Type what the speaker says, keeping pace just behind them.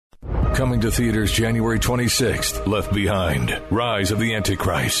Coming to theaters January 26th, Left Behind, Rise of the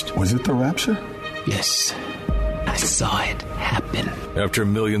Antichrist. Was it the rapture? Yes. I saw it happen. After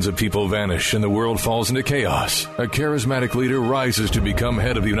millions of people vanish and the world falls into chaos, a charismatic leader rises to become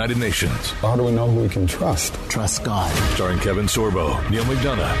head of the United Nations. How do we know who we can trust? Trust God. Starring Kevin Sorbo, Neil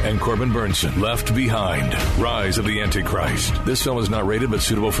McDonough, and Corbin Burnson. Left Behind, Rise of the Antichrist. This film is not rated but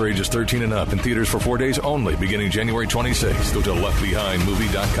suitable for ages 13 and up in theaters for 4 days only beginning January 26th. Go to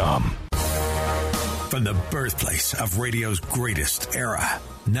leftbehindmovie.com. From the birthplace of radio's greatest era.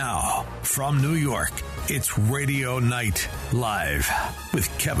 Now, from New York, it's Radio Night Live with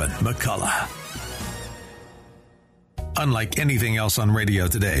Kevin McCullough. Unlike anything else on radio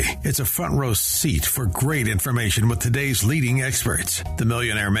today, it's a front row seat for great information with today's leading experts. The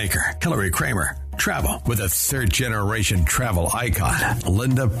Millionaire Maker, Hillary Kramer. Travel with a third-generation travel icon,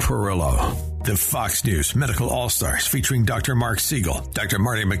 Linda Perillo. The Fox News Medical All-Stars featuring Dr. Mark Siegel, Dr.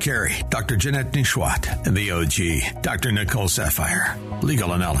 Marty McCary, Dr. Jeanette Nishwat, and the OG, Dr. Nicole Sapphire.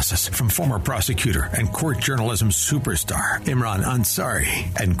 Legal analysis from former prosecutor and court journalism superstar Imran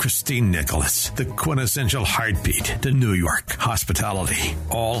Ansari and Christine Nicholas, the quintessential heartbeat to New York hospitality.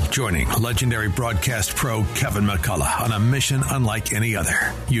 All joining legendary broadcast pro Kevin McCullough on a mission unlike any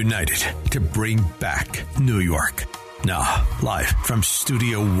other, united to bring back New York. Now, live from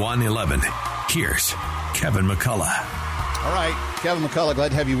Studio 111, here's Kevin McCullough. All right, Kevin McCullough, glad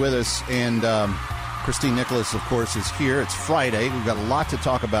to have you with us. And Christine Nicholas, of course, is here. It's Friday. We've got a lot to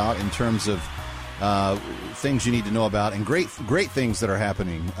talk about in terms of things you need to know about and great things that are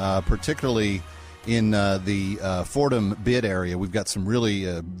happening, particularly in the Fordham bid area. We've got some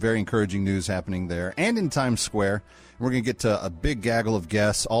really very encouraging news happening there and in Times Square. We're going to get to a big gaggle of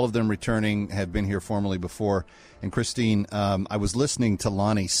guests. All of them returning, have been here formally before. And Christine, I was listening to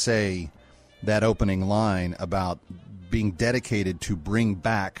Lonnie say that opening line about being dedicated to bring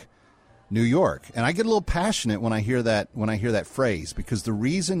back New York. And I get a little passionate when I hear that phrase, because the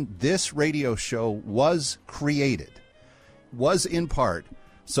reason this radio show was created was in part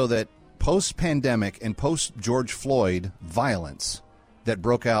so that post-pandemic and post-George Floyd violence that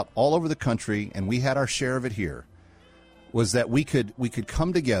broke out all over the country, and we had our share of it here, was that we could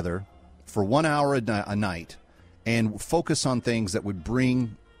come together for 1 hour a night and focus on things that would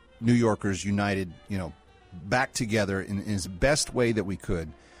bring New Yorkers united, back together in the best way that we could.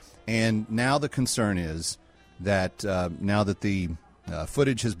 And now the concern is that now that the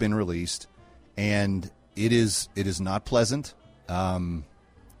footage has been released, and it is not pleasant, and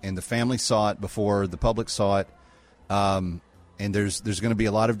the family saw it before the public saw it, and there's going to be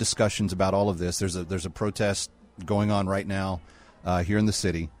a lot of discussions about all of this. There's a protest going on right now here in the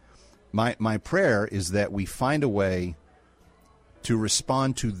city. My prayer is that we find a way to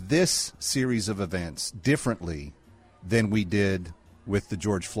respond to this series of events differently than we did with the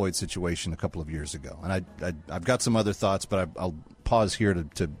George Floyd situation a couple of years ago. And I've got some other thoughts, but I'll pause here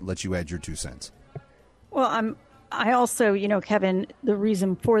to let you add your 2 cents. Well, I also, Kevin, the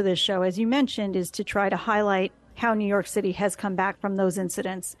reason for this show, as you mentioned, is to try to highlight how New York City has come back from those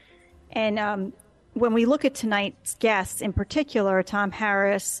incidents. And when we look at tonight's guests, in particular, Tom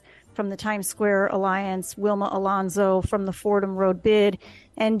Harris from the Times Square Alliance, Wilma Alonso from the Fordham Road Bid,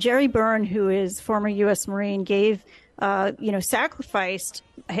 and Jerry Byrne, who is former U.S. Marine, gave, sacrificed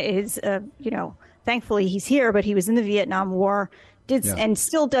his, thankfully he's here, but he was in the Vietnam War, and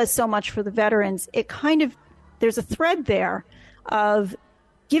still does so much for the veterans. It kind of, there's a thread there of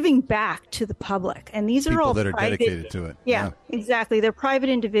giving back to the public. And these people are all that are private, dedicated to it. Yeah, exactly. They're private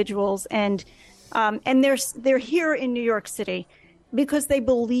individuals. And they're here in New York City because they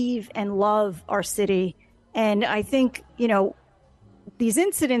believe and love our city. And I think, these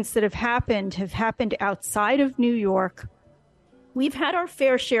incidents that have happened outside of New York. We've had our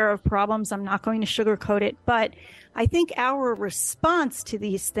fair share of problems. I'm not going to sugarcoat it, but I think our response to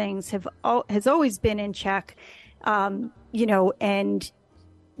these things has always been in check, and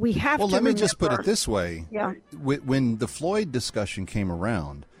we have to. Well, let me just put it this way. Yeah. When the Floyd discussion came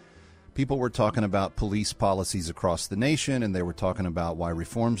around, people were talking about police policies across the nation, and they were talking about why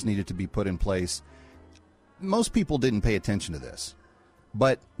reforms needed to be put in place. Most people didn't pay attention to this.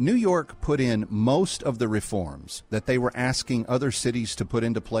 But New York put in most of the reforms that they were asking other cities to put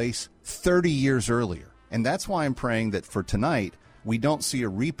into place 30 years earlier. And that's why I'm praying that for tonight, we don't see a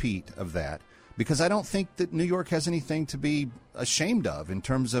repeat of that, because I don't think that New York has anything to be ashamed of in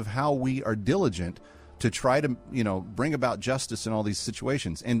terms of how we are diligent to try to, bring about justice in all these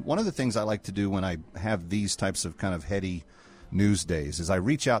situations. And one of the things I like to do when I have these types of kind of heady news days is I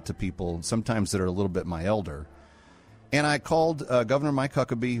reach out to people sometimes that are a little bit my elder. And I called Governor Mike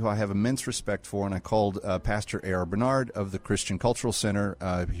Huckabee, who I have immense respect for, and I called Pastor A.R. Bernard of the Christian Cultural Center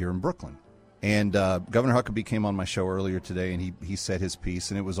here in Brooklyn. And Governor Huckabee came on my show earlier today, and he said his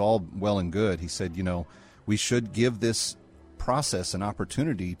piece, and it was all well and good. He said, we should give this process an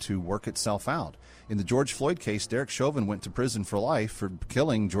opportunity to work itself out. In the George Floyd case, Derek Chauvin went to prison for life for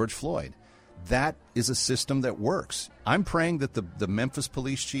killing George Floyd. That is a system that works. I'm praying that the Memphis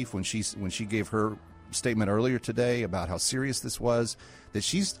police chief, when she gave her statement earlier today about how serious this was, that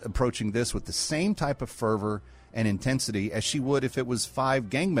she's approaching this with the same type of fervor and intensity as she would if it was 5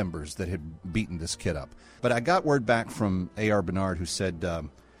 gang members that had beaten this kid up. But I got word back from A.R. Bernard, who said,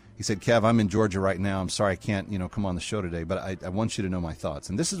 Kev, I'm in Georgia right now. I'm sorry I can't, come on the show today, but I want you to know my thoughts.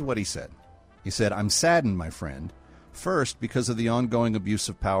 And this is what he said. He said, I'm saddened, my friend, first because of the ongoing abuse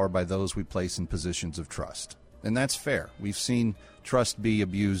of power by those we place in positions of trust. And that's fair. We've seen trust be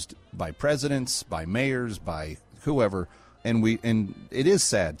abused by presidents, by mayors, by whoever, and it is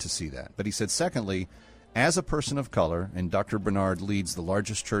sad to see that. But he said, secondly, as a person of color, and Dr. Bernard leads the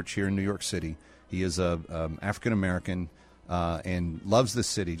largest church here in New York City. He is African-American and loves this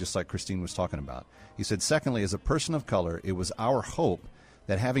city, just like Christine was talking about. He said, secondly, as a person of color, it was our hope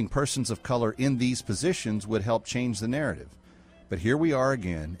that having persons of color in these positions would help change the narrative. But here we are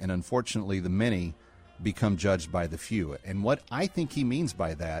again, and unfortunately the many become judged by the few. And what I think he means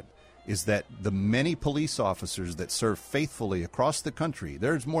by that is that the many police officers that serve faithfully across the country,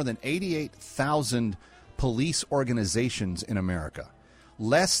 there's more than 88,000 police organizations in America.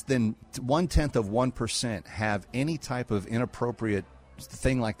 Less than 0.1% have any type of inappropriate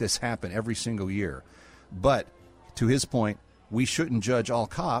thing like this happen every single year. But to his point, we shouldn't judge all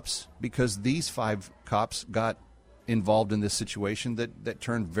cops because these 5 cops got involved in this situation that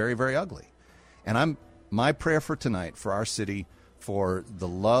turned very, very ugly. And my prayer for tonight, for our city, for the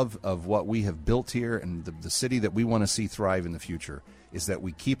love of what we have built here and the city that we want to see thrive in the future, is that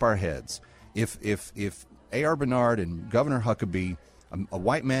we keep our heads. If A.R. Bernard and Governor Huckabee, a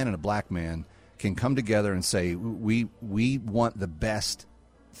white man and a black man, can come together and say, we want the best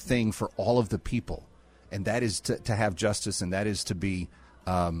thing for all of the people, and that is to have justice, and that is to be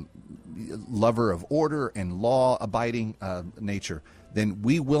lover of order and law-abiding nature, then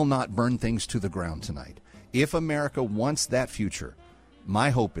we will not burn things to the ground tonight. If America wants that future,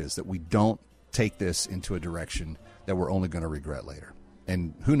 my hope is that we don't take this into a direction that we're only going to regret later.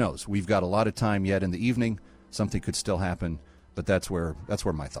 And who knows? We've got a lot of time yet in the evening. Something could still happen, but that's where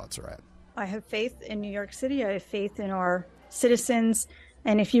my thoughts are at. I have faith in New York City. I have faith in our citizens.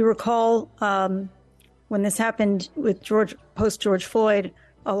 And if you recall, when this happened with post-George Floyd,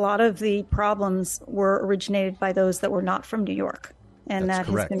 a lot of the problems were originated by those that were not from New York. And That's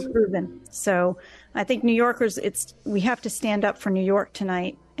that correct. has been proven. So I think New Yorkers, we have to stand up for New York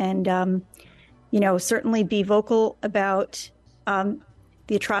tonight and, certainly be vocal about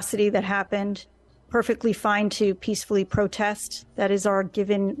the atrocity that happened. Perfectly fine to peacefully protest. That is our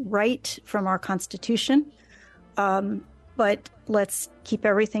given right from our Constitution. But let's keep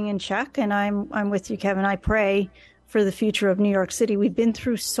everything in check. And I'm with you, Kevin. I pray for the future of New York City. We've been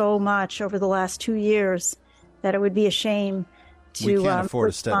through so much over the last 2 years that it would be a shame to we can't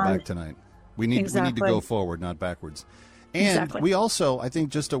afford to step back tonight. We need to go forward, not backwards. And we also, I think,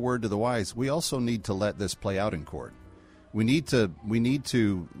 just a word to the wise, we also need to let this play out in court. The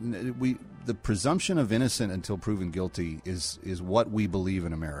presumption of innocent until proven guilty is what we believe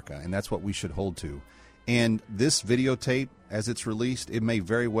in America, and that's what we should hold to. And this videotape, as it's released, it may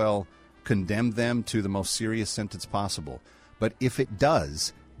very well condemn them to the most serious sentence possible. But if it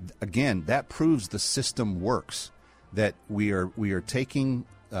does, again, that proves the system works, that we are taking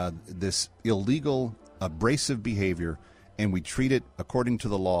this illegal, abrasive behavior, and we treat it according to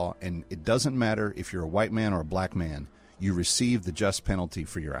the law, and it doesn't matter if you're a white man or a black man, you receive the just penalty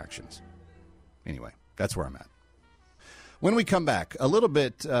for your actions. Anyway, that's where I'm at. When we come back, a little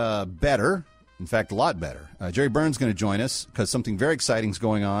bit better, in fact, a lot better. Jerry Burns is going to join us because something very exciting is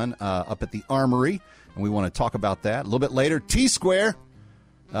going on up at the Armory, and we want to talk about that. A little bit later, T-Square.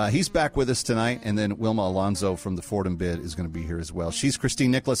 He's back with us tonight, and then Wilma Alonso from the Fordham Bid is going to be here as well. She's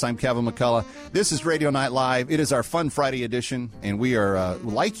Christine Nicholas. I'm Kevin McCullough. This is Radio Night Live. It is our Fun Friday edition, and we are,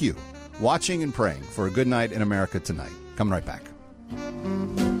 like you, watching and praying for a good night in America tonight. Coming right back.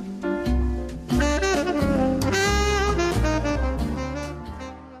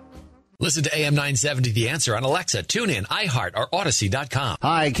 Listen to AM 970 The Answer on Alexa, TuneIn, iHeart, or Odyssey.com.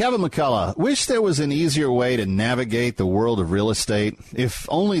 Hi, Kevin McCullough. Wish there was an easier way to navigate the world of real estate. If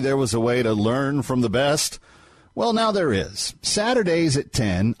only there was a way to learn from the best. Well, now there is. Saturdays at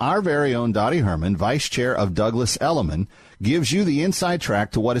 10, our very own Dottie Herman, Vice Chair of Douglas Elliman, gives you the inside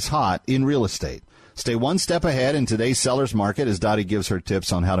track to what is hot in real estate. Stay one step ahead in today's seller's market as Dottie gives her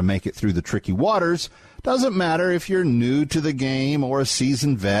tips on how to make it through the tricky waters. Doesn't matter if you're new to the game or a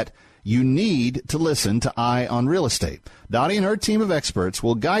seasoned vet, you need to listen to Eye on Real Estate. Dottie and her team of experts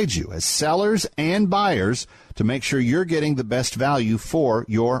will guide you as sellers and buyers to make sure you're getting the best value for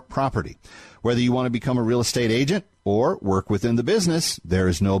your property. Whether you want to become a real estate agent or work within the business, there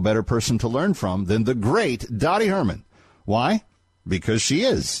is no better person to learn from than the great Dottie Herman. Why? Because she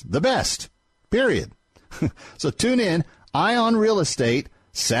is the best, period. So tune in, Eye on Real Estate,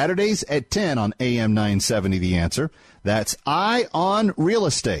 Saturdays at 10 on AM 970, The Answer. That's Eye on Real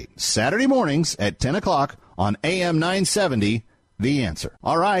Estate, Saturday mornings at 10 o'clock on AM 970, The Answer.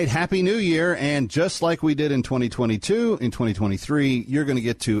 All right, Happy New Year. And just like we did in 2022, in 2023, you're going to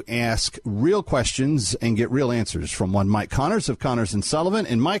get to ask real questions and get real answers from one Mike Connors of Connors & Sullivan.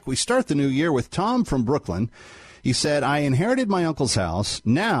 And, Mike, we start the new year with Tom from Brooklyn. He said, I inherited my uncle's house.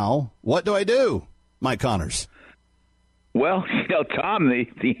 Now, what do I do? Mike Connors. Well, Tom,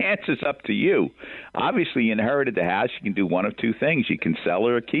 the answer's up to you. Obviously, you inherited the house. You can do one of two things. You can sell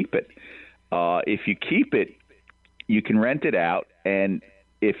it or keep it. If you keep it, you can rent it out. And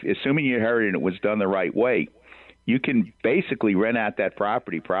assuming you inherited it was done the right way, you can basically rent out that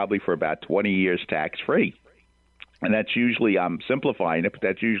property probably for about 20 years tax-free. And that's usually, I'm simplifying it, but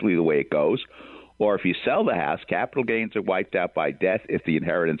that's usually the way it goes. Or if you sell the house, capital gains are wiped out by death if the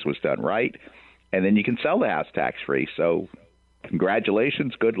inheritance was done right. And then you can sell the house tax-free. So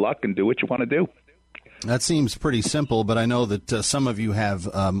congratulations, good luck, and do what you want to do. That seems pretty simple, but I know that some of you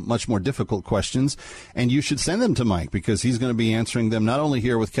have much more difficult questions, and you should send them to Mike because he's going to be answering them not only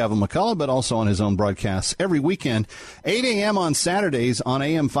here with Kevin McCullough, but also on his own broadcasts every weekend, 8 a.m. on Saturdays on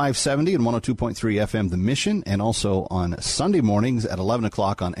AM 570 and 102.3 FM The Mission, and also on Sunday mornings at 11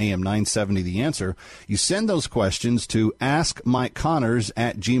 o'clock on AM 970 The Answer. You send those questions to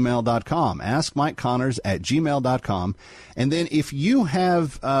askmikeconnors@gmail.com, askmikeconnors@gmail.com, and then if you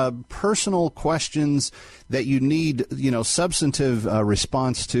have personal questions that you need, substantive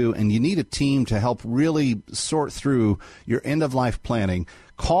response to, and you need a team to help really sort through your end-of-life planning,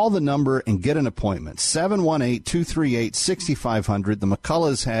 call the number and get an appointment, 718-238-6500. The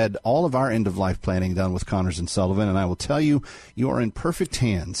McCulloughs had all of our end-of-life planning done with Connors & Sullivan, and I will tell you, you are in perfect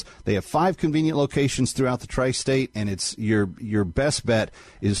hands. They have 5 convenient locations throughout the tri-state, and it's your best bet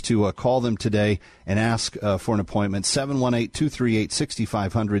is to call them today and ask for an appointment,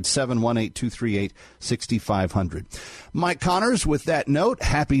 718-238-6500, 718-238-6500. Mike Connors, with that note,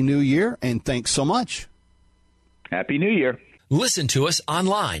 Happy New Year, and thanks so much. Happy New Year. Listen to us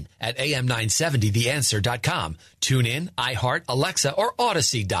online at am970theanswer.com. Tune in, iHeart, Alexa, or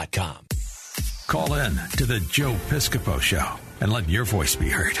Odyssey.com. Call in to the Joe Piscopo Show and let your voice be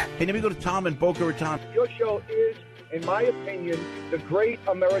heard. Hey, let me go to Tom in Boca Raton. Your show is, in my opinion, the great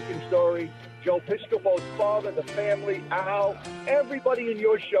American story. Joe Piscopo's father, the family, Al, everybody in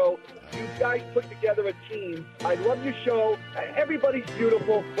your show. You guys put together a team. I love your show. Everybody's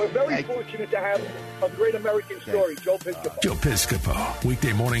beautiful. We're very fortunate to have a great American story, Joe Piscopo. Joe Piscopo,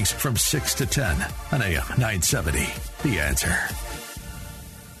 weekday mornings from 6 to 10 on AM 970. The Answer.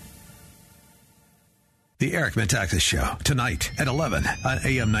 The Eric Metaxas Show, tonight at 11 on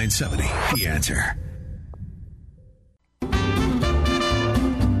AM 970. The Answer.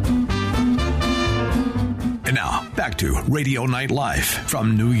 And now, back to Radio Night Live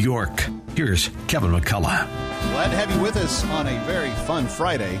from New York. Here's Kevin McCullough. Glad to have you with us on a very fun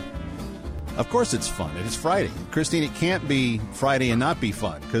Friday. Of course it's fun. It is Friday. Christine, it can't be Friday and not be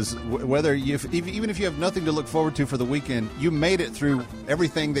fun, because even if you have nothing to look forward to for the weekend, you made it through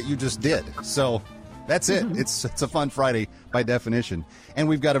everything that you just did. So that's it. It's a fun Friday by definition. And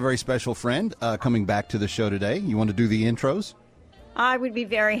we've got a very special friend coming back to the show today. You want to do the intros? I would be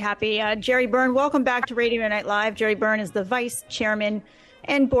very happy. Jerry Byrne, welcome back to Radio Night Live. Jerry Byrne is the vice chairman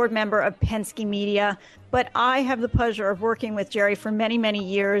and board member of Penske Media. But I have the pleasure of working with Jerry for many, many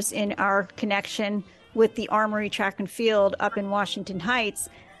years in our connection with the Armory Track and Field up in Washington Heights,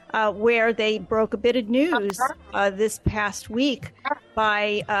 where they broke a bit of news this past week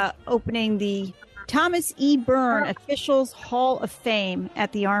by opening the Thomas E. Byrne Officials Hall of Fame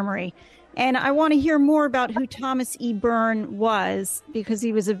at the Armory. And I want to hear more about who Thomas E. Byrne was, because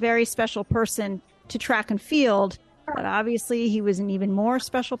he was a very special person to track and field. But obviously, he was an even more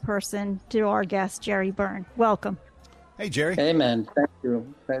special person to our guest, Jerry Byrne. Welcome. Hey, Jerry. Hey, man. Thank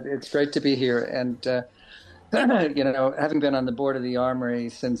you. It's great to be here. And, having been on the board of the Armory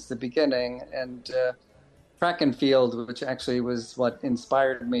since the beginning, and track and field, which actually was what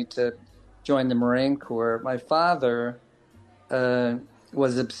inspired me to join the Marine Corps. My father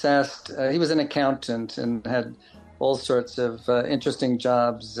was obsessed. He was an accountant and had all sorts of interesting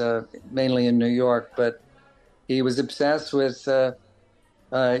jobs, mainly in New York. But he was obsessed with,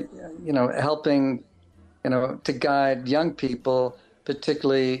 helping, to guide young people,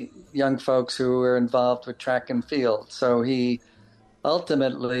 particularly young folks who were involved with track and field. So he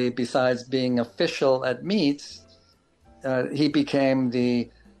ultimately, besides being official at meets, he became the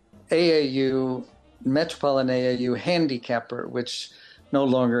AAU, Metropolitan AAU handicapper, which no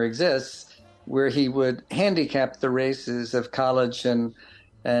longer exists, where he would handicap the races of college and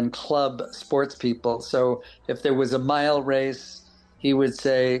club sports people. So if there was a mile race, he would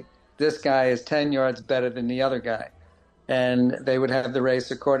say, this guy is 10 yards better than the other guy. And they would have the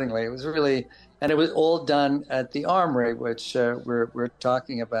race accordingly. It was really, and it was all done at the Armory, which we're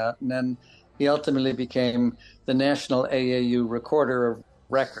talking about. And then he ultimately became the National AAU Recorder of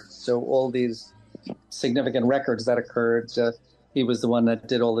Records. So all these significant records that occurred, he was the one that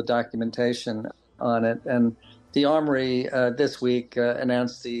did all the documentation on it. And the Armory this week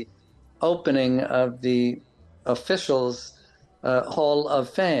announced the opening of the Officials Hall of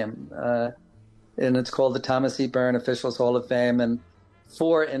Fame. And it's called the Thomas E. Byrne Officials Hall of Fame. And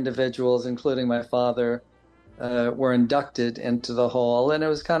 4 individuals, including my father, were inducted into the hall. And it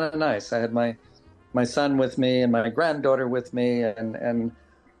was kind of nice. I had my son with me and my granddaughter with me. And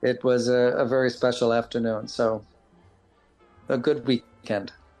it was a very special afternoon. So a good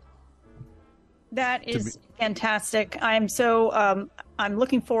weekend. That is fantastic. I'm so I'm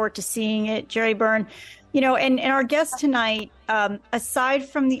looking forward to seeing it, Jerry Byrne. And our guest tonight, aside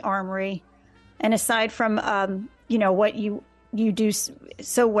from the Armory, and aside from what you do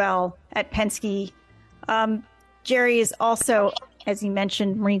so well at Penske, Jerry is also, as you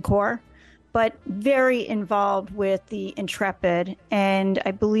mentioned, Marine Corps, but very involved with the Intrepid, and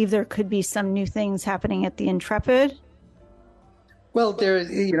I believe there could be some new things happening at the Intrepid. Well,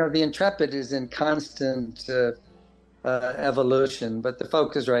 the Intrepid is in constant evolution, but the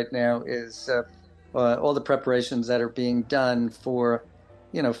focus right now is all the preparations that are being done for,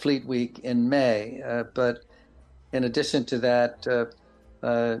 Fleet Week in May. But in addition to that,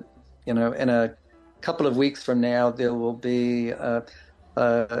 in a couple of weeks from now, there will be a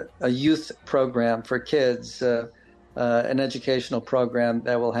youth program for kids, an educational program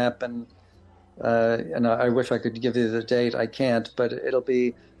that will happen. And I wish I could give you the date. I can't, but it'll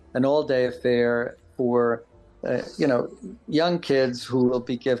be an all-day affair for, young kids who will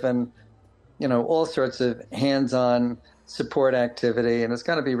be given, all sorts of hands-on support activity. And it's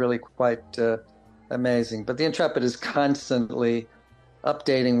going to be really quite amazing. But the Intrepid is constantly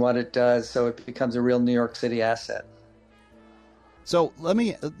updating what it does so it becomes a real New York City asset. So let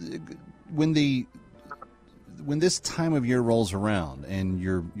me, when this time of year rolls around and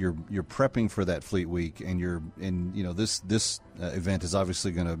you're prepping for that Fleet Week and this event is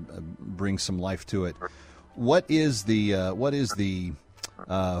obviously going to bring some life to it. What is the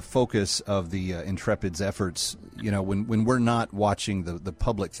focus of the Intrepid's efforts? When we're not watching the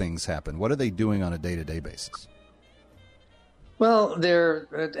public things happen, what are they doing on a day-to-day basis? Well,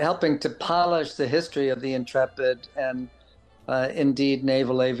 they're helping to polish the history of the Intrepid and indeed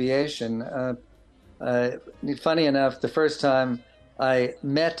naval aviation. Funny enough, the first time I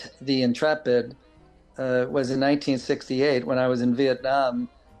met the Intrepid was in 1968 when I was in Vietnam,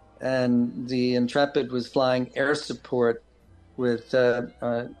 and the Intrepid was flying air support with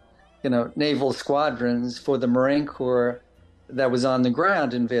naval squadrons for the Marine Corps that was on the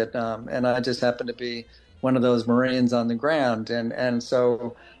ground in Vietnam, and I just happened to be one of those Marines on the ground, and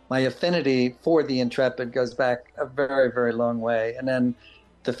so my affinity for the Intrepid goes back a very, very long way. And then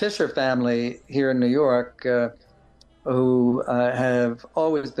the Fisher family here in New York, who have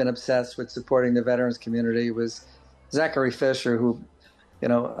always been obsessed with supporting the veterans community, was Zachary Fisher, who,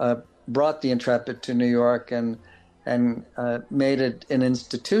 brought the Intrepid to New York and made it an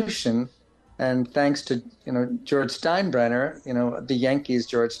institution. And thanks to George Steinbrenner, the Yankees'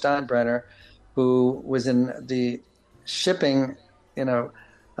 George Steinbrenner, who was in the shipping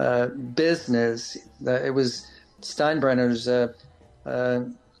business. It was Steinbrenner's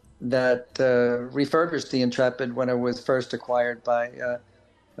that refurbished the Intrepid when it was first acquired by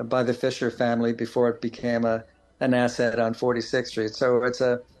the Fisher family before it became an asset on 46th Street. So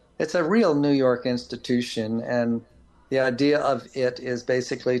it's a real New York institution, and the idea of it is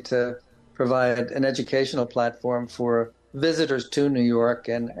basically to provide an educational platform for visitors to New York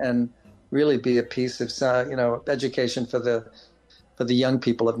and really be a piece of education for the young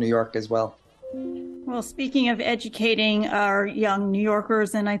people of New York as well. Well, speaking of educating our young New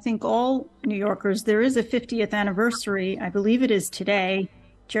Yorkers, and I think all New Yorkers, there is a 50th anniversary, I believe it is today,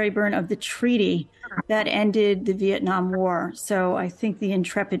 Jerry Byrne, of the treaty that ended the Vietnam War. So I think the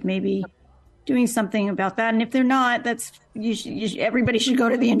Intrepid may be doing something about that. And if they're not, everybody should go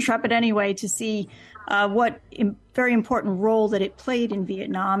to the Intrepid anyway to see what very important role that it played in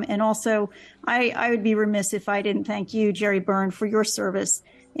Vietnam. And also, I would be remiss if I didn't thank you, Jerry Byrne, for your service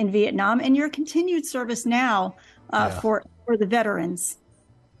in Vietnam and your continued service now for the veterans.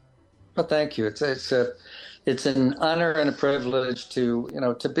 Well, thank you. It's an honor and a privilege to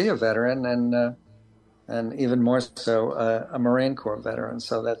be a veteran and even more so a Marine Corps veteran.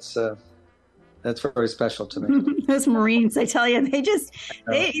 So that's very special to me. Those Marines, I tell you, they're just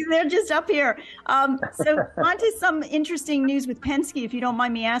up here. So on to some interesting news with Penske, if you don't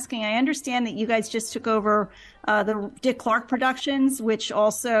mind me asking. I understand that you guys just took over the Dick Clark Productions, which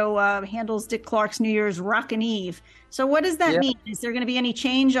also handles Dick Clark's New Year's Rockin' Eve. So what does that mean? Is there going to be any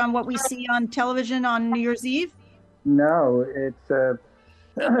change on what we see on television on New Year's Eve? No, it's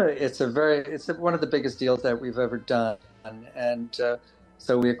one of the biggest deals that we've ever done, and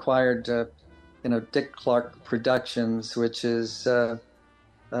so we acquired Dick Clark Productions, which is in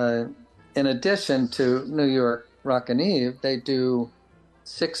addition to New York Rockin' Eve, they do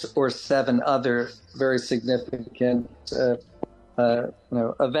 6 or 7 other very significant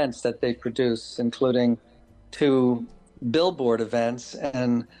events that they produce, including 2 Billboard events,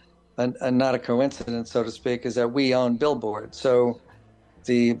 and not a coincidence, so to speak, is that we own Billboard. So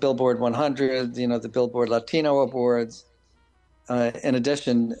the Billboard 100, the Billboard Latino Awards. In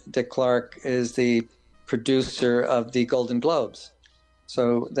addition, Dick Clark is the producer of the Golden Globes.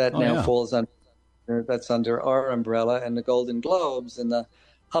 So that falls under our umbrella, and the Golden Globes and the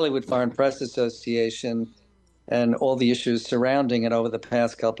Hollywood Foreign Press Association and all the issues surrounding it over the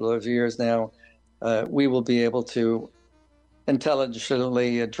past couple of years now, we will be able to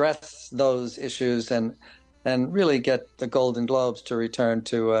intelligently address those issues and really get the Golden Globes to return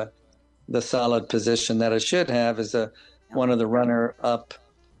to the solid position that it should have as one of the runner-up,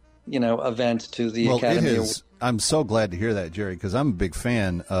 events to the Academy Awards. I'm so glad to hear that, Jerry, because I'm a big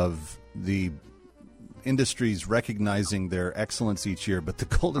fan of the industries recognizing their excellence each year, but the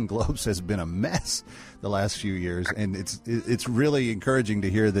Golden Globes has been a mess the last few years, and it's really encouraging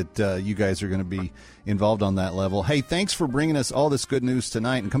to hear that you guys are going to be involved on that level. Hey, thanks for bringing us all this good news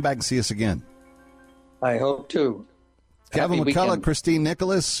tonight, and come back and see us again. I hope to. Kevin McCullough, Christine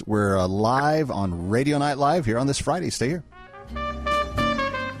Nicholas, we're live on Radio Night Live here on this Friday. Stay here.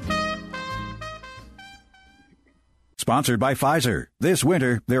 Sponsored by Pfizer. This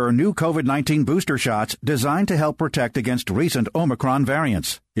winter, there are new COVID-19 booster shots designed to help protect against recent Omicron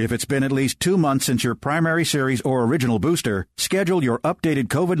variants. If it's been at least 2 months since your primary series or original booster, schedule your updated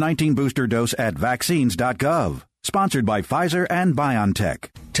COVID-19 booster dose at vaccines.gov. Sponsored by Pfizer and BioNTech.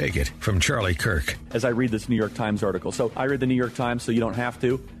 Take it from Charlie Kirk. As I read this New York Times article, so I read the New York Times so you don't have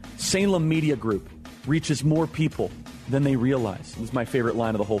to. Salem Media Group reaches more people than they realize. This is my favorite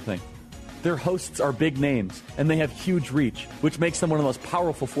line of the whole thing. Their hosts are big names, and they have huge reach, which makes them one of the most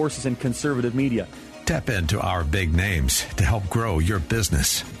powerful forces in conservative media. Tap into our big names to help grow your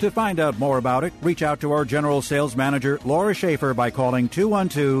business. To find out more about it, reach out to our General Sales Manager, Laura Schaefer, by calling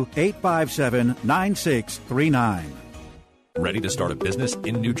 212-857-9639. Ready to start a business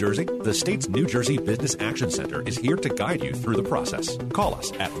in New Jersey? The state's New Jersey Business Action Center is here to guide you through the process. Call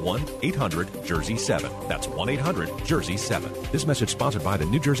us at 1-800-JERSEY-7. That's 1-800-JERSEY-7. This message sponsored by the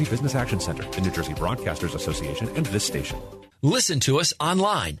New Jersey Business Action Center, the New Jersey Broadcasters Association, and this station. Listen to us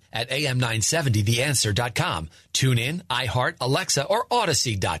online at am970theanswer.com. Tune in, iHeart, Alexa, or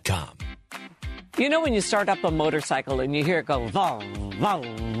Odyssey.com. You know when you start up a motorcycle and you hear it go vroom,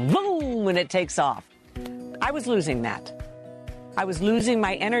 vroom, vroom when it takes off? I was losing that. I was losing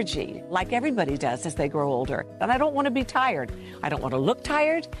my energy, like everybody does as they grow older. And I don't want to be tired. I don't want to look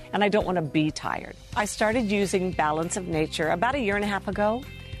tired, and I don't want to be tired. I started using Balance of Nature about 1.5 years ago.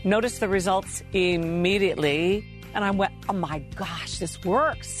 Noticed the results immediately. And I went, oh my gosh, this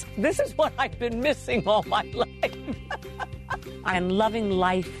works. This is what I've been missing all my life. I'm loving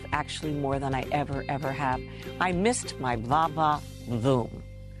life actually more than I ever have. I missed my va-va voom.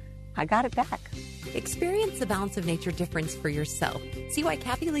 I got it back. Experience the Balance of Nature difference for yourself. See why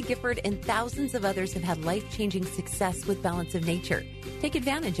Kathy Lee Gifford and thousands of others have had life-changing success with Balance of Nature. Take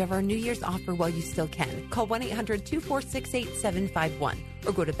advantage of our New Year's offer while you still can. Call 1-800-246-8751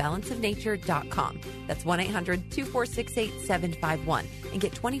 or go to balanceofnature.com. That's 1-800-246-8751 and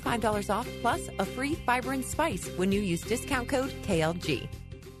get $25 off plus a free fiber and spice when you use discount code KLG.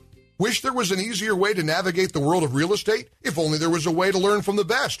 Wish there was an easier way to navigate the world of real estate? If only there was a way to learn from the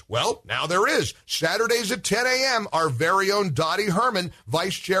best. Well, now there is. Saturdays at 10 a.m., our very own Dottie Herman,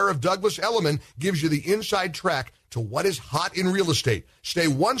 Vice Chair of Douglas Elliman, gives you the inside track to what is hot in real estate. Stay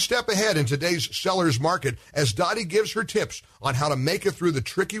one step ahead in today's seller's market as Dottie gives her tips on how to make it through the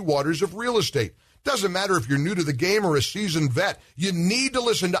tricky waters of real estate. Doesn't matter if you're new to the game or a seasoned vet, you need to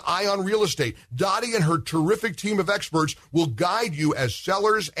listen to Eye on Real Estate. Dottie and her terrific team of experts will guide you as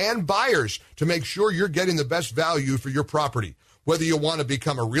sellers and buyers to make sure you're getting the best value for your property. Whether you want to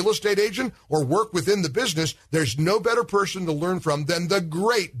become a real estate agent or work within the business, there's no better person to learn from than the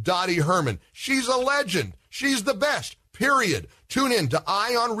great Dottie Herman. She's a legend. She's the best, period. Tune in to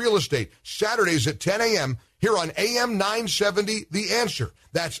Eye on Real Estate, Saturdays at 10 a.m. here on AM 970, The Answer.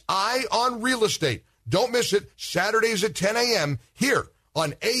 That's Eye on Real Estate. Don't miss it, Saturdays at 10 a.m. here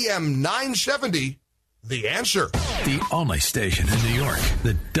on AM 970, The Answer. The only station in New York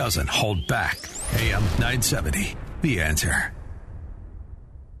that doesn't hold back. AM 970, The Answer.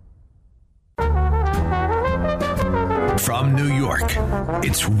 From New York,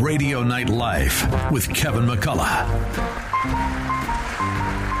 it's Radio Night Live with Kevin McCullough.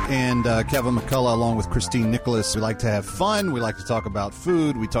 And Kevin McCullough, along with Christine Nicholas. We like to have fun. We like to talk about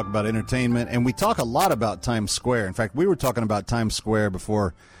food. We talk about entertainment. And we talk a lot about Times Square. In fact, we were talking about Times Square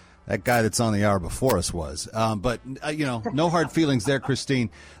before that guy that's on the hour before us was. But no hard feelings there,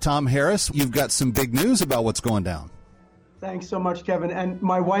 Christine. Tom Harris, you've got some big news about what's going down. Thanks so much, Kevin. And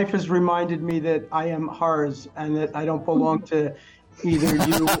my wife has reminded me that I am hers and that I don't belong to either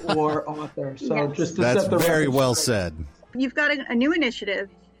you or Arthur. So yes. Just to That's set the very record well straight. said. You've got a new initiative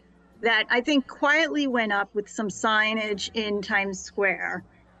that I think quietly went up with some signage in Times Square,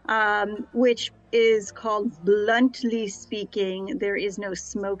 which is called Bluntly Speaking, There Is No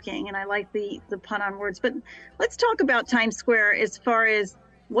Smoking. And I like the pun on words. But let's talk about Times Square as far as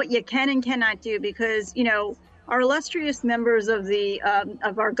what you can and cannot do, because, our illustrious members of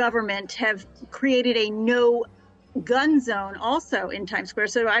of our government have created a no gun zone also in Times Square.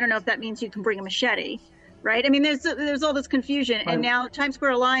 So I don't know if that means you can bring a machete, right? I mean, there's all this confusion. Right. And now Times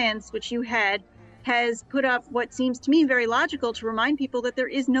Square Alliance, which you had, has put up what seems to me very logical to remind people that there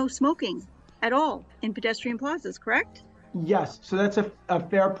is no smoking at all in pedestrian plazas, correct? Yes. So that's a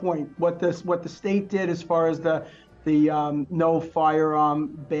fair point. What the state did as far as the no firearm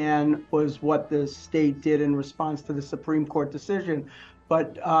ban was what the state did in response to the Supreme Court decision.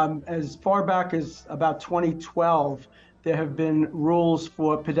 But as far back as about 2012, there have been rules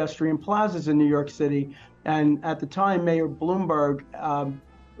for pedestrian plazas in New York City. And at the time, Mayor Bloomberg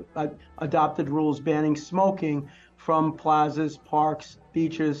adopted rules banning smoking from plazas, parks,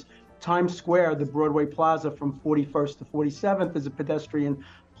 beaches. Times Square, the Broadway Plaza from 41st to 47th, is a pedestrian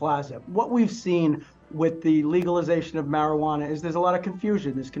plaza. What we've seen with the legalization of marijuana is there's a lot of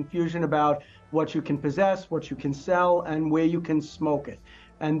confusion. There's confusion about what you can possess, what you can sell, and where you can smoke it.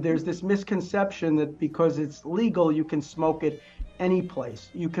 And there's this misconception that because it's legal, you can smoke it any place.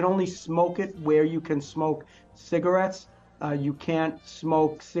 You can only smoke it where you can smoke cigarettes. You can't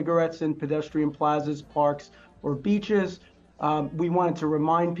smoke cigarettes in pedestrian plazas, parks, or beaches. We wanted to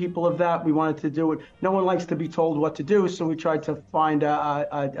remind people of that. We wanted to do it. No one likes to be told what to do, so we tried to find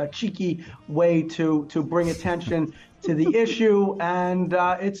a cheeky way to bring attention to the issue, and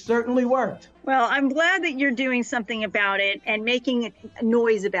it certainly worked. Well, I'm glad that you're doing something about it and making a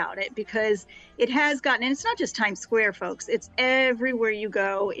noise about it, because it has gotten, and it's not just Times Square, folks. It's everywhere you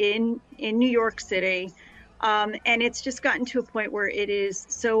go in New York City, and it's just gotten to a point where it is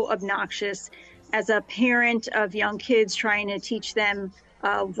so obnoxious. As a parent of young kids, trying to teach them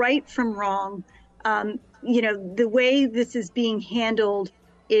right from wrong, the way this is being handled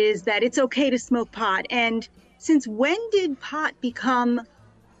is that it's okay to smoke pot. And since when did pot become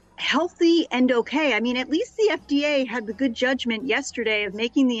healthy and okay? I mean, at least the FDA had the good judgment yesterday of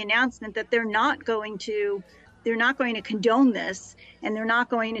making the announcement that they're not going to condone this, and they're not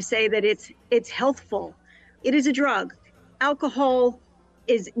going to say that it's healthful. It is a drug. Alcohol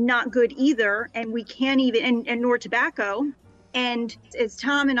is not good either, and we can't even, and nor tobacco. And as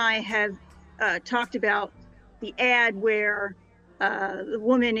Tom and I have talked about the ad where the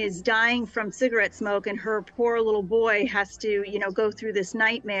woman is dying from cigarette smoke and her poor little boy has to, go through this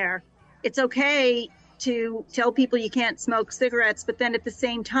nightmare. It's okay to tell people you can't smoke cigarettes, but then at the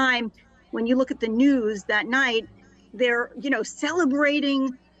same time, when you look at the news that night, they're,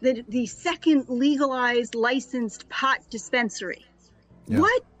 celebrating the second legalized licensed pot dispensary. Yeah.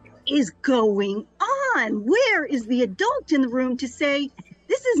 What is going on? Where is the adult in the room to say,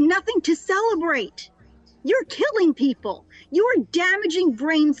 this is nothing to celebrate? You're killing people. You're damaging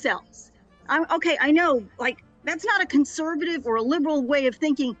brain cells. I know, that's not a conservative or a liberal way of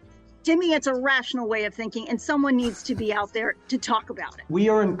thinking. To me, it's a rational way of thinking, and someone needs to be out there to talk about it. We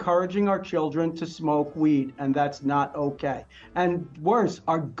are encouraging our children to smoke weed, and that's not okay. And worse,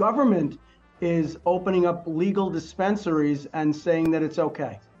 our government is opening up legal dispensaries and saying that it's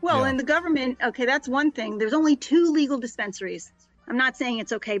okay. Well, in the government, okay, that's one thing. There's only 2 legal dispensaries. I'm not saying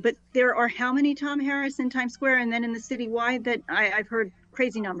it's okay, but there are how many, Tom Harris, in Times Square and then in the citywide that I've heard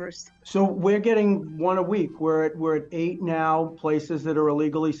crazy numbers. So we're getting 1 a week. We're at 8 now, places that are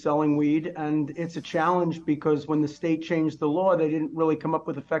illegally selling weed. And it's a challenge because when the state changed the law, they didn't really come up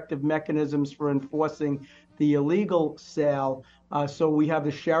with effective mechanisms for enforcing the illegal sale. So we have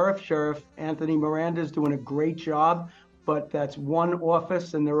the Sheriff Anthony Miranda is doing a great job, but that's one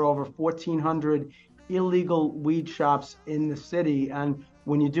office and there are over 1,400 illegal weed shops in the city. And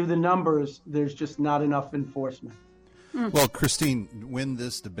when you do the numbers, there's just not enough enforcement. Well, Christine, when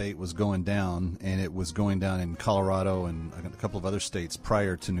this debate was going down, and it was going down in Colorado and a couple of other states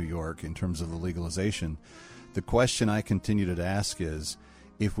prior to New York in terms of the legalization, the question I continue to ask is,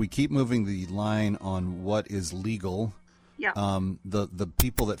 if we keep moving the line on what is legal, the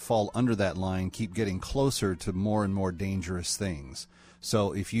people that fall under that line keep getting closer to more and more dangerous things.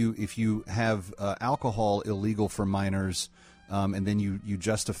 So if you have alcohol illegal for minors, and then you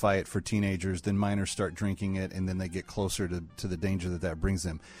justify it for teenagers, then minors start drinking it, and then they get closer to the danger that brings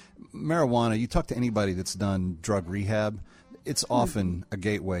them. Marijuana, you talk to anybody that's done drug rehab, it's often a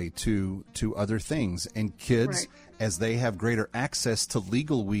gateway to other things. And kids, as they have greater access to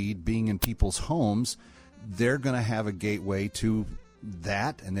legal weed being in people's homes, they're going to have a gateway to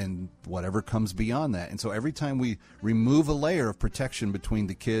that and then whatever comes beyond that. And so every time we remove a layer of protection between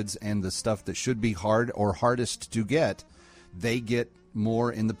the kids and the stuff that should be hard or hardest to get, they get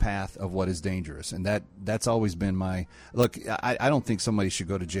more in the path of what is dangerous. And that's always been my look. I don't think somebody should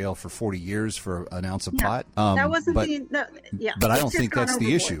go to jail for 40 years for an ounce of pot. That wasn't but I don't think that's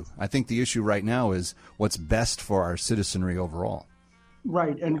the issue. I think the issue right now is what's best for our citizenry overall.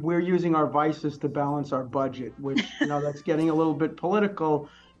 Right, and we're using our vices to balance our budget, which that's getting a little bit political.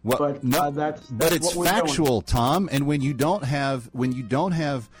 Well, that's it's factual, Tom. And when you don't have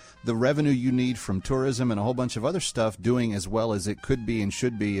the revenue you need from tourism and a whole bunch of other stuff doing as well as it could be and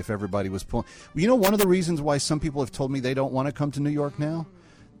should be if everybody was pulling. One of the reasons why some people have told me they don't want to come to New York now,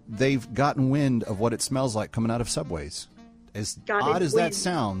 they've gotten wind of what it smells like coming out of subways. As odd as that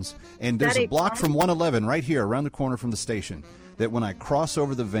sounds, and there's a block from 111 right here around the corner from the station that when I cross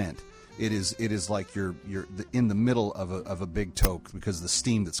over the vent, it is like you're in the middle of a big toke because of the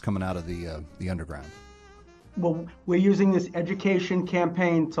steam that's coming out of the underground. Well, we're using this education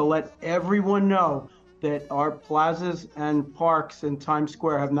campaign to let everyone know that our plazas and parks in Times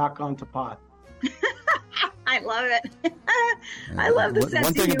Square have not gone to pot. I love it. I love the sense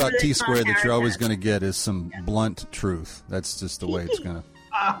one thing about T Square that you're always going to get is some blunt truth. That's just the way it's going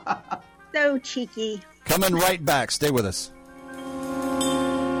to. So cheeky. Coming right back. Stay with us.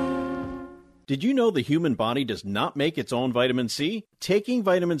 Did you know the human body does not make its own vitamin C? Taking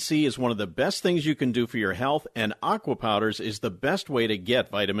vitamin C is one of the best things you can do for your health, and Aqua Powders is the best way to get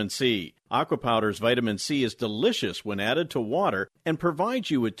vitamin C. Aqua Powders vitamin C is delicious when added to water and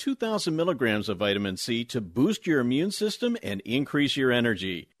provides you with 2,000 milligrams of vitamin C to boost your immune system and increase your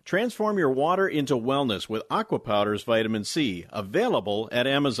energy. Transform your water into wellness with Aqua Powders vitamin C, available at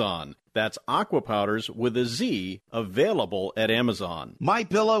Amazon. That's Aqua Powders with a Z, available at Amazon.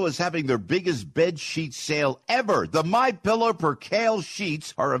 MyPillow is having their biggest bed sheet sale ever. The MyPillow Percale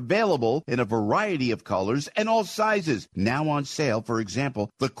sheets are available in a variety of colors and all sizes. Now on sale, for example,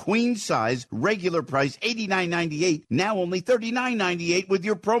 the queen size, regular price $89.98, now only $39.98 with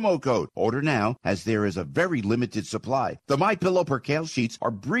your promo code. Order now, as there is a very limited supply. The MyPillow Percale sheets are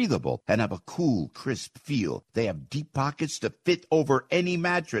breathable and have a cool, crisp feel. They have deep pockets to fit over any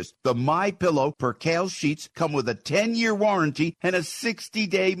mattress. The MyPillow Percale sheets come with a 10-year warranty and a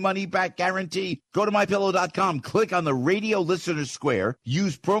 60-day money-back guarantee. Go to MyPillow.com, click on the radio listener square,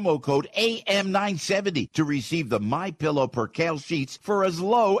 use promo code AM970 to receive the MyPillow Percale sheets for as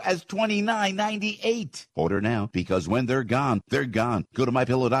low as $29.98. Order now, because when they're gone, they're gone. Go to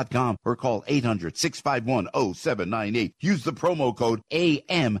MyPillow.com or call 800-651-0798. Use the promo code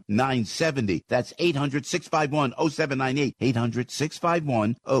AM970. That's 800-651-0798.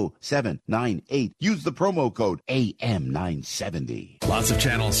 800-651-0798. 798. Use the promo code AM970. Lots of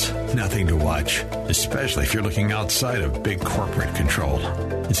channels, nothing to watch, especially if you're looking outside of big corporate control.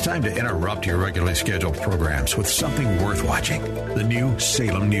 It's time to interrupt your regularly scheduled programs with something worth watching. The new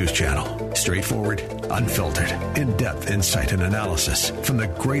Salem News Channel. Straightforward, unfiltered, in-depth insight and analysis from the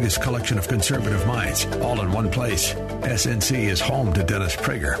greatest collection of conservative minds, all in one place. SNC is home to Dennis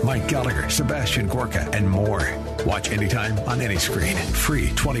Prager, Mike Gallagher, Sebastian Gorka, and more. Watch anytime on any screen. Free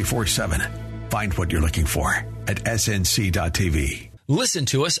 24/7. Find what you're looking for at snc.tv. Listen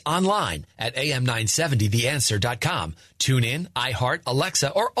to us online at am970theanswer.com. Tune in, iHeart,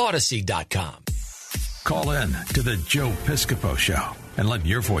 Alexa, or Odyssey.com. Call in to the Joe Piscopo Show and let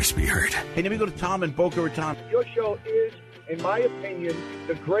your voice be heard. Hey, let me go to Tom in Boca Raton. Your show is, in my opinion,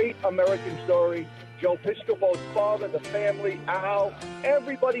 the great American story. Joe Piscopo's father, the family, Al,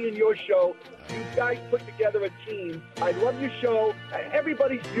 everybody in your show. You guys put together a team. I love your show.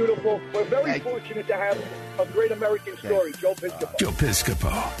 Everybody's beautiful. We're very fortunate to have a great American story, Joe Piscopo. Joe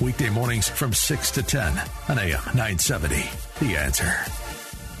Piscopo, weekday mornings from 6 to 10 on AM 970. The Answer.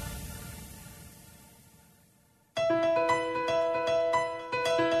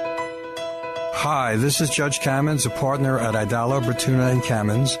 Hi, this is Judge Kamins, a partner at Idala, Bertuna &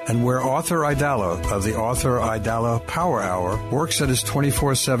 Kamins, and where Arthur Idala of the Arthur Idala Power Hour works at his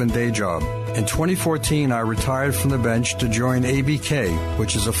 24/7 day job. In 2014, I retired from the bench to join ABK,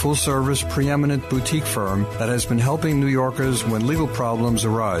 which is a full-service, preeminent boutique firm that has been helping New Yorkers when legal problems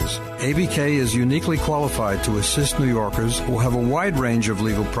arise. ABK is uniquely qualified to assist New Yorkers who have a wide range of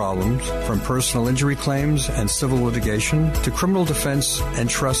legal problems, from personal injury claims and civil litigation to criminal defense and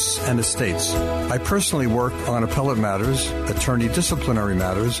trusts and estates. I personally work on appellate matters, attorney disciplinary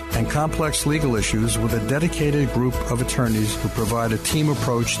matters, and complex legal issues with a dedicated group of attorneys who provide a team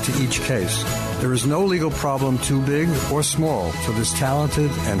approach to each case. There is no legal problem too big or small for this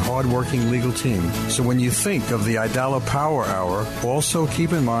talented and hardworking legal team. So when you think of the Idala Power Hour, also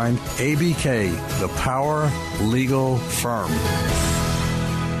keep in mind ABK, the Power Legal Firm.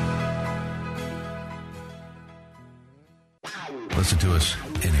 Listen to us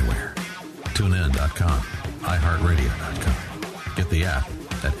anywhere. TuneIn.com, iHeartRadio.com. Get the app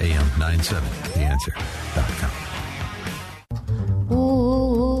at am970theanswer.com.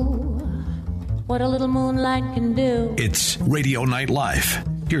 Ooh, what a little moonlight can do. It's Radio Night Live.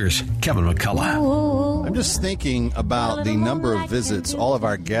 Here's Kevin McCullough. I'm just thinking about the number of visits all of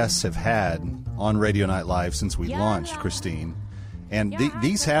our guests have had on Radio Night Live since we launched, Christine. And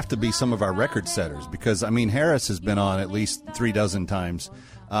these have to be some of our record setters because, I mean, Harris has been on at least 36 times.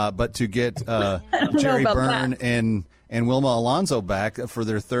 But to get Jerry Byrne and Wilma Alonso back for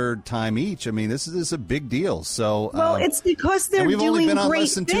their third time each, I mean, this is a big deal. So, well, it's because they're doing great things. We've only been on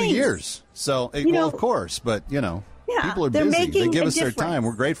less than 2 years. So, well, of course, but, people are busy. They give us their time.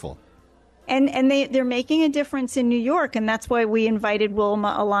 We're grateful. And they're making a difference in New York, and that's why we invited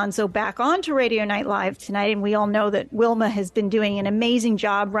Wilma Alonso back on to Radio Night Live tonight. And we all know that Wilma has been doing an amazing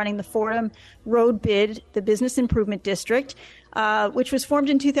job running the Fordham Road BID, the Business Improvement District, which was formed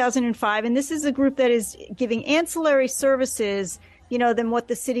in 2005. And this is a group that is giving ancillary services, than what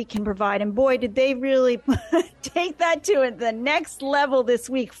the city can provide. And boy, did they really take that to the next level this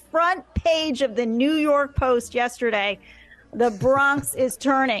week. Front page of the New York Post yesterday, the Bronx is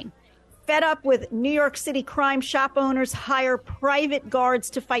turning. Fed up with New York City crime, shop owners hire private guards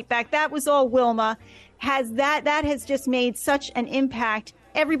to fight back. That was all Wilma. That has just made such an impact.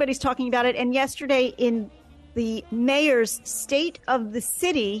 Everybody's talking about it. And yesterday in the mayor's State of the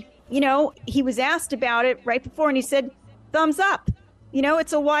City, he was asked about it right before, and he said, thumbs up.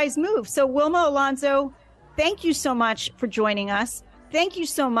 It's a wise move. So Wilma Alonso, thank you so much for joining us. Thank you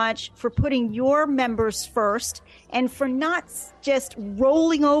so much for putting your members first and for not just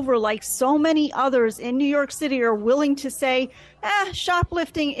rolling over like so many others in New York City are willing to say,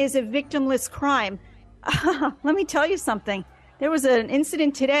 shoplifting is a victimless crime. Let me tell you something. There was an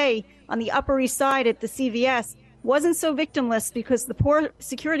incident today on the Upper East Side at the CVS. Wasn't so victimless because the poor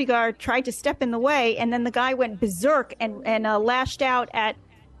security guard tried to step in the way, and then the guy went berserk and lashed out at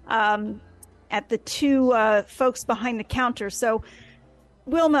the two folks behind the counter. So,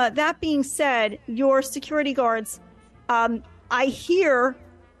 Wilma, that being said, your security guards, I hear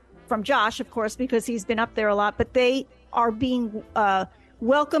from Josh, of course, because he's been up there a lot, but they are being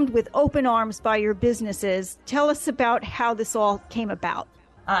welcomed with open arms by your businesses. Tell us about how this all came about.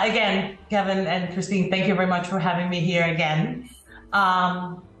 Again, Kevin and Christine, thank you very much for having me here again.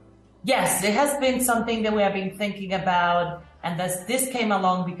 Yes, it has been something that we have been thinking about, and this came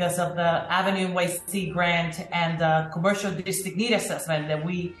along because of the Avenue NYC grant and the commercial district need assessment that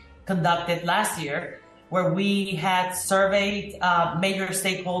we conducted last year, where we had surveyed major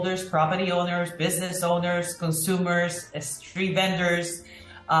stakeholders, property owners, business owners, consumers, street vendors,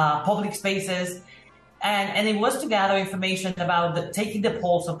 public spaces, and it was to gather information about taking the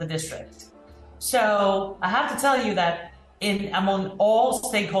pulse of the district. So I have to tell you that among all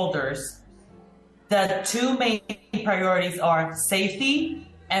stakeholders, the two main priorities are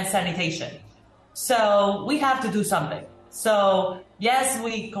safety and sanitation. So we have to do something. So yes,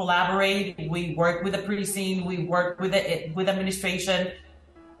 we collaborate, we work with the precinct, we work with administration,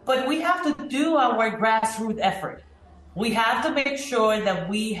 but we have to do our grassroots effort. we have to make sure that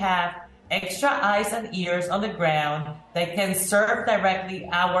we have extra eyes and ears on the ground that can serve directly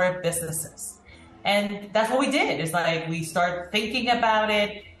our businesses. And that's what we did. It's like we start thinking about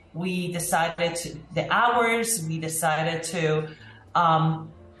it. We decided the hours. We decided to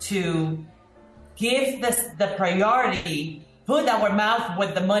give the priority, put our mouth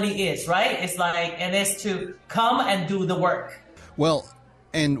where the money is, right? It's like, and it's to come and do the work. Well,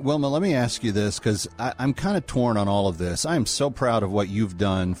 and Wilma, let me ask you this, because I'm kind of torn on all of this. I am so proud of what you've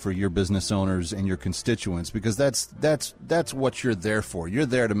done for your business owners and your constituents, because that's what you're there for. You're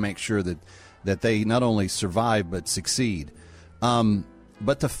there to make sure that they not only survive but succeed.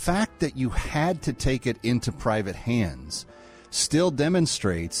 But the fact that you had to take it into private hands still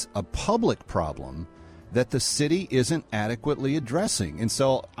demonstrates a public problem that the city isn't adequately addressing. And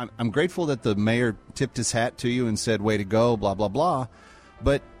so I'm grateful that the mayor tipped his hat to you and said, way to go, blah, blah, blah.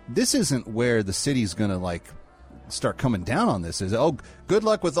 But this isn't where the city's going to start coming down on this. Is, oh, good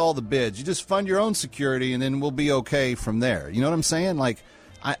luck with all the bids. You just fund your own security and then we'll be okay from there. You know what I'm saying?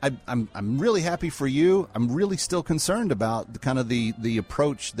 I'm really happy for you. I'm really still concerned about the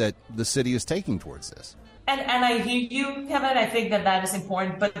approach that the city is taking towards this. And I hear you, Kevin. I think that is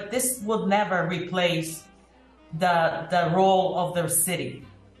important, but this will never replace the role of the city.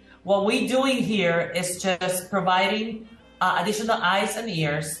 What we're doing here is just providing additional eyes and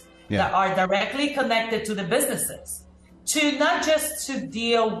ears that are directly connected to the businesses, to not just to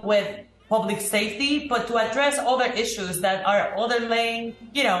deal with public safety, but to address other issues that are underlying,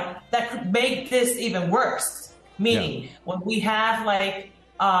 that could make this even worse. Meaning, when we have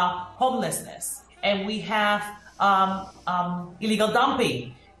homelessness and we have illegal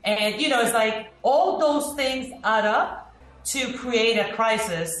dumping, and it's like all those things add up to create a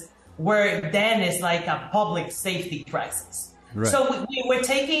crisis where then it's like a public safety crisis. Right. So we're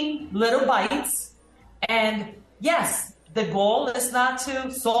taking little bites, and yes, the goal is not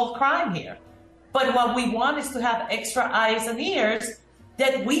to solve crime here. But what we want is to have extra eyes and ears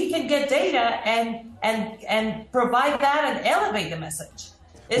that we can get data and provide that and elevate the message.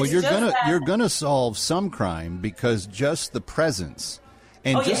 You're gonna solve some crime because just the presence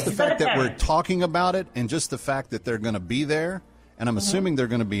and the fact that we're talking about it, and just the fact that they're going to be there, and I'm assuming they're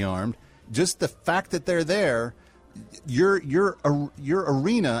going to be armed. Just the fact that they're there, your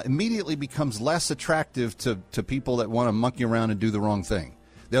arena immediately becomes less attractive to people that want to monkey around and do the wrong thing.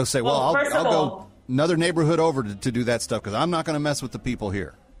 They'll say, well I'll go another neighborhood over to do that stuff because I'm not going to mess with the people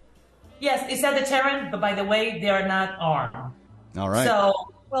here. Yes, it's a deterrent, but by the way, they are not armed. All right.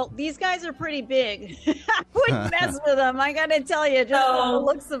 Well, these guys are pretty big. I wouldn't mess with them. I got to tell you, just the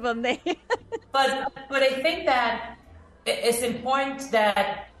looks of them. But I think that it's important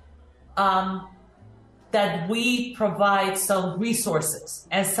that that we provide some resources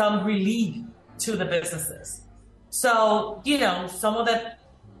and some relief to the businesses. So, some of the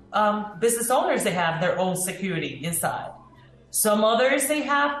business owners, they have their own security inside. Some others, they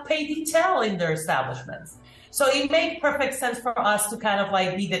have pay detail in their establishments. So it makes perfect sense for us to kind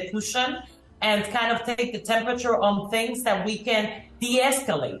of be the cushion and kind of take the temperature on things that we can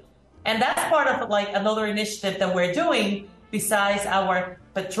de-escalate. And that's part of another initiative that we're doing besides our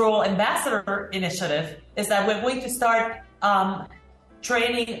Patrol Ambassador initiative, is that we're going to start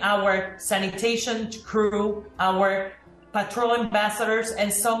training our sanitation crew, our Patrol Ambassadors,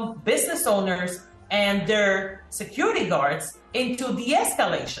 and some business owners and their security guards into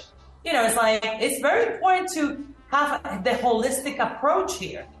de-escalation. It's very important to have the holistic approach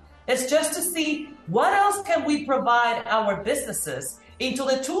here. It's just to see what else can we provide our businesses into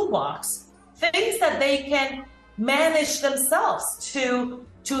the toolbox, things that they can manage themselves to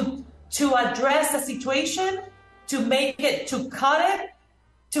address the situation, to make it, to cut it,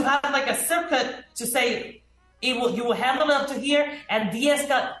 to have a circuit to say you will handle it up to here and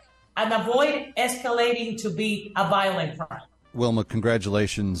de-escalate and avoid escalating to be a violent crime. Wilma,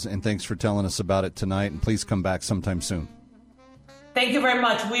 congratulations, and thanks for telling us about it tonight. And please come back sometime soon. Thank you very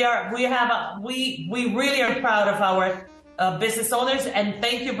much. We really are proud of our business owners, and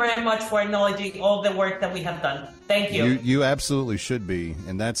thank you very much for acknowledging all the work that we have done. Thank you. You absolutely should be,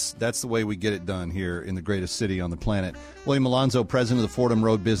 and that's the way we get it done here in the greatest city on the planet. William Alonzo, president of the Fordham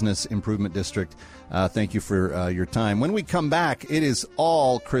Road Business Improvement District. Thank you for your time. When we come back, it is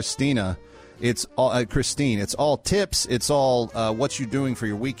all Christina. It's all Christine. It's all tips. It's all what you're doing for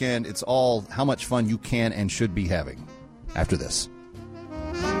your weekend. It's all how much fun you can and should be having. After this.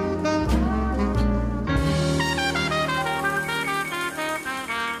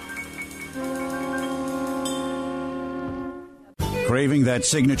 Craving that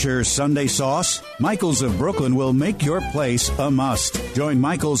signature Sunday sauce? Michael's of Brooklyn will make your place a must. Join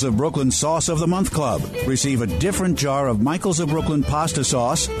Michael's of Brooklyn Sauce of the Month Club. Receive a different jar of Michael's of Brooklyn pasta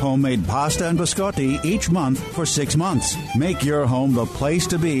sauce, homemade pasta and biscotti each month for 6 months. Make your home the place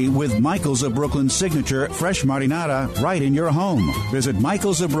to be with Michael's of Brooklyn's signature fresh marinara right in your home. Visit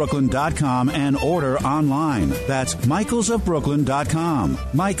michaelsofbrooklyn.com and order online. That's michaelsofbrooklyn.com.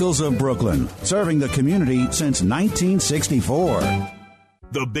 Michael's of Brooklyn, serving the community since 1964.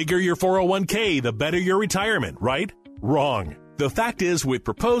 The bigger your 401k, the better your retirement, right? Wrong. The fact is, with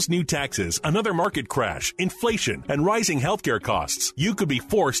proposed new taxes, another market crash, inflation, and rising healthcare costs, you could be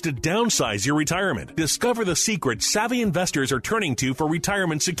forced to downsize your retirement. Discover the secret savvy investors are turning to for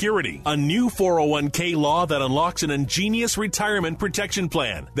retirement security. A new 401k law that unlocks an ingenious retirement protection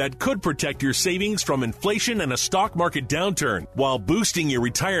plan that could protect your savings from inflation and a stock market downturn while boosting your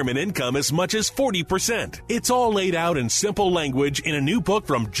retirement income as much as 40%. It's all laid out in simple language in a new book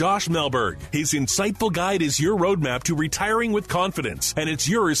from Josh Melberg. His insightful guide is your roadmap to retiring with confidence, and it's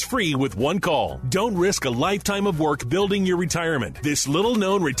yours free with one call. Don't risk a lifetime of work building your retirement. This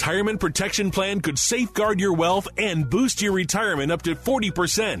little-known retirement protection plan could safeguard your wealth and boost your retirement up to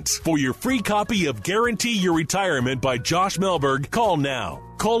 40%. For your free copy of Guarantee Your Retirement by Josh Melberg, call now.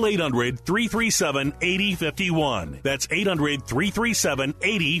 Call 800-337-8051. That's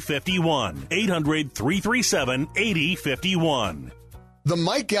 800-337-8051. 800-337-8051. The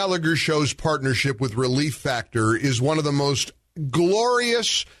Mike Gallagher Show's partnership with Relief Factor is one of the most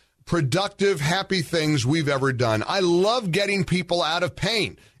glorious, productive, happy things we've ever done. I love getting people out of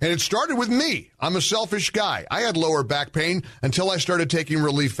pain. And it started with me. I'm a selfish guy. I had lower back pain until I started taking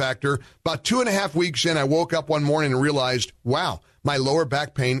Relief Factor. About 2.5 weeks in, I woke up one morning and realized, wow, my lower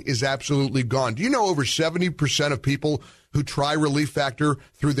back pain is absolutely gone. Do you know over 70% of people who try Relief Factor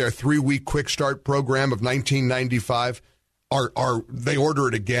through their 3-week quick start program of $19.95 they order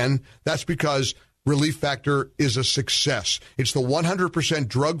it again? That's because Relief Factor is a success. It's the 100%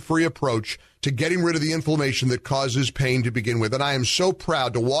 drug-free approach to getting rid of the inflammation that causes pain to begin with. And I am so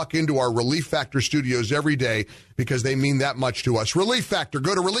proud to walk into our Relief Factor studios every day because they mean that much to us. Relief Factor.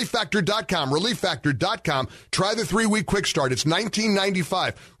 Go to ReliefFactor.com. ReliefFactor.com. Try the 3-week quick start. It's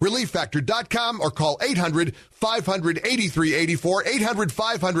 $19.95. ReliefFactor.com or call 800-500-8384.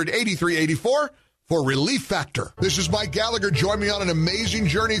 800-500-8384. For Relief Factor. This is Mike Gallagher. Join me on an amazing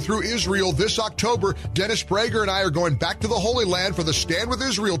journey through Israel this October. Dennis Prager and I are going back to the Holy Land for the Stand With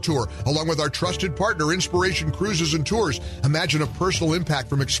Israel tour, along with our trusted partner, Inspiration Cruises and Tours. Imagine a personal impact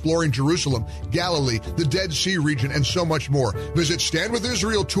from exploring Jerusalem, Galilee, the Dead Sea region, and so much more. Visit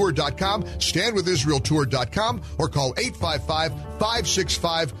StandWithIsraelTour.com, StandWithIsraelTour.com, or call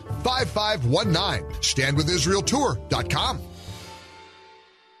 855-565-5519. StandWithIsraelTour.com.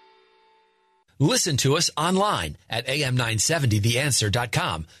 Listen to us online at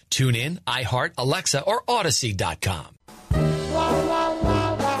am970theanswer.com. Tune in, iHeart, Alexa, or Odyssey.com.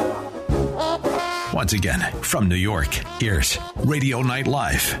 Once again, from New York, here's Radio Night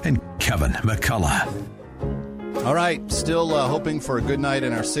Live and Kevin McCullough. All right, still hoping for a good night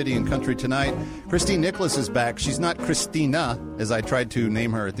in our city and country tonight. Christine Nicholas is back. She's not Christina, as I tried to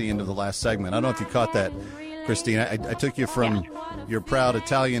name her at the end of the last segment. I don't know if you caught that, Christine. I took you from your proud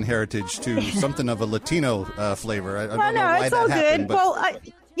Italian heritage to something of a Latino flavor. I don't know why it's all that happened. Good. Well,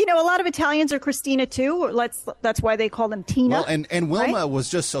 a lot of Italians are Christina too. That's why they call them Tina. Well, and Wilma right? was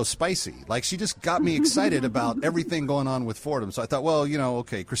just so spicy. Like, she just got me excited about everything going on with Fordham. So I thought, well,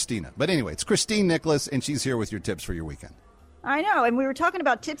 okay, Christina. But anyway, it's Christine Nicholas, and she's here with your tips for your weekend. I know, and we were talking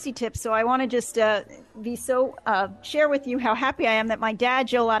about tipsy tips, so I want to just share with you how happy I am that my dad,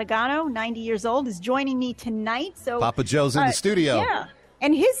 Joe Latagano, 90 years old, is joining me tonight. So Papa Joe's in the studio. Yeah,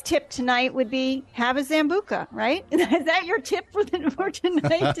 and his tip tonight would be have a Zambuca, right? Is that your tip for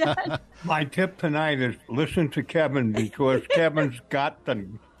tonight, Dad? My tip tonight is listen to Kevin because Kevin's got the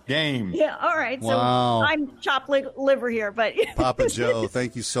game. Yeah, all right. Wow. So I'm chopped liver here, but Papa Joe,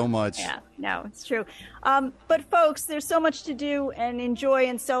 thank you so much. Yeah, no, it's true. But folks, there's so much to do and enjoy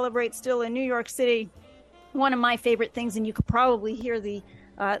and celebrate still in New York City. One of my favorite things, and you could probably hear the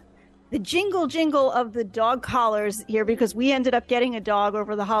jingle of the dog collars here because we ended up getting a dog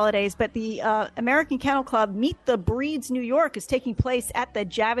over the holidays. But the American Kennel Club Meet the Breeds New York is taking place at the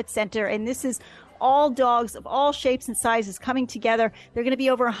Javits Center, and this is all dogs of all shapes and sizes coming together. There are going to be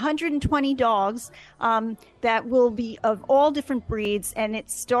over 120 dogs that will be of all different breeds, and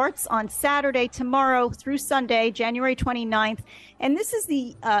it starts on Saturday, tomorrow through Sunday, January 29th. And this is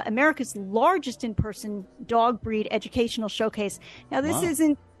the America's largest in-person dog breed educational showcase. Now, this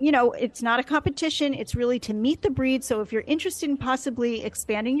isn't, it's not a competition. It's really to meet the breed. So if you're interested in possibly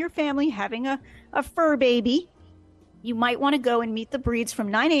expanding your family, having a fur baby, you might want to go and meet the breeds from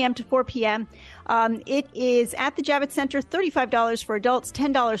 9 a.m. to 4 p.m. It is at the Javits Center, $35 for adults,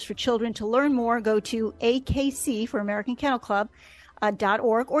 $10 for children. To learn more, go to AKC for American Kennel Club.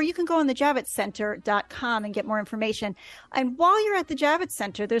 .org, or you can go on the javitscenter.com and get more information. And while you're at the Javits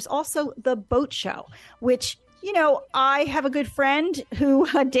Center, there's also the boat show, which, you know, I have a good friend who,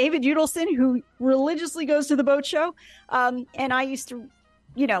 David Udelson, who religiously goes to the boat show. And I used to,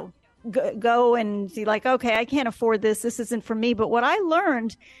 you know, go and be like, okay, I can't afford this. This isn't for me. But what I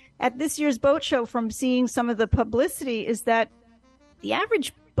learned at this year's boat show from seeing some of the publicity is that the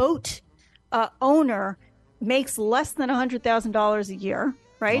average boat owner makes less than $100,000 a year,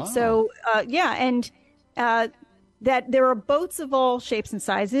 right? Wow. So, and that there are boats of all shapes and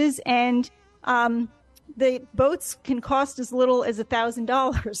sizes, and the boats can cost as little as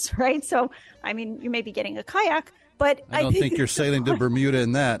 $1,000, right? So, I mean, you may be getting a kayak, but I don't think you're sailing to Bermuda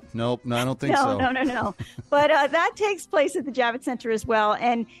in that. Nope, no, I don't think so. No. But that takes place at the Javits Center as well,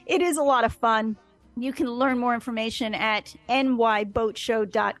 and it is a lot of fun. You can learn more information at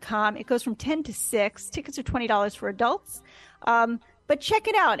nyboatshow.com. It goes from 10 to 6. Tickets are $20 for adults. But check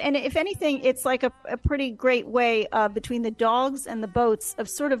it out. And if anything, it's like a pretty great way between the dogs and the boats of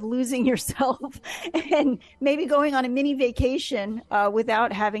sort of losing yourself and maybe going on a mini vacation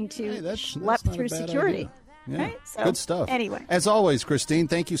without having to schlep through security. Yeah. Right? So, good stuff. Anyway. As always, Christine,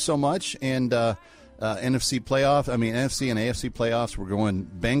 thank you so much. And NFC and AFC playoffs. We're going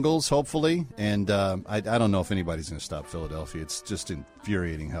Bengals, hopefully, and I don't know if anybody's going to stop Philadelphia. It's just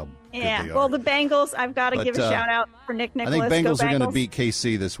infuriating how good they are. Well, the Bengals, I've got to give a shout out for Nick Nicholas. I think Bengals are going to beat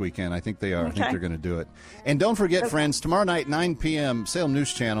KC this weekend. I think they are. Okay. I think they're going to do it. And don't forget, friends, tomorrow night, 9 p.m., Salem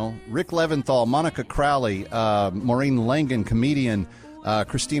News Channel, Rick Leventhal, Monica Crowley, Maureen Langan, comedian,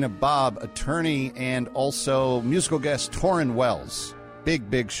 Christina Bobb, attorney, and also musical guest Torrin Wells.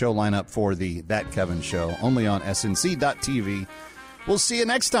 Big show lineup for the That Kevin Show, only on SNC.TV. We'll see you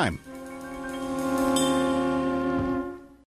next time.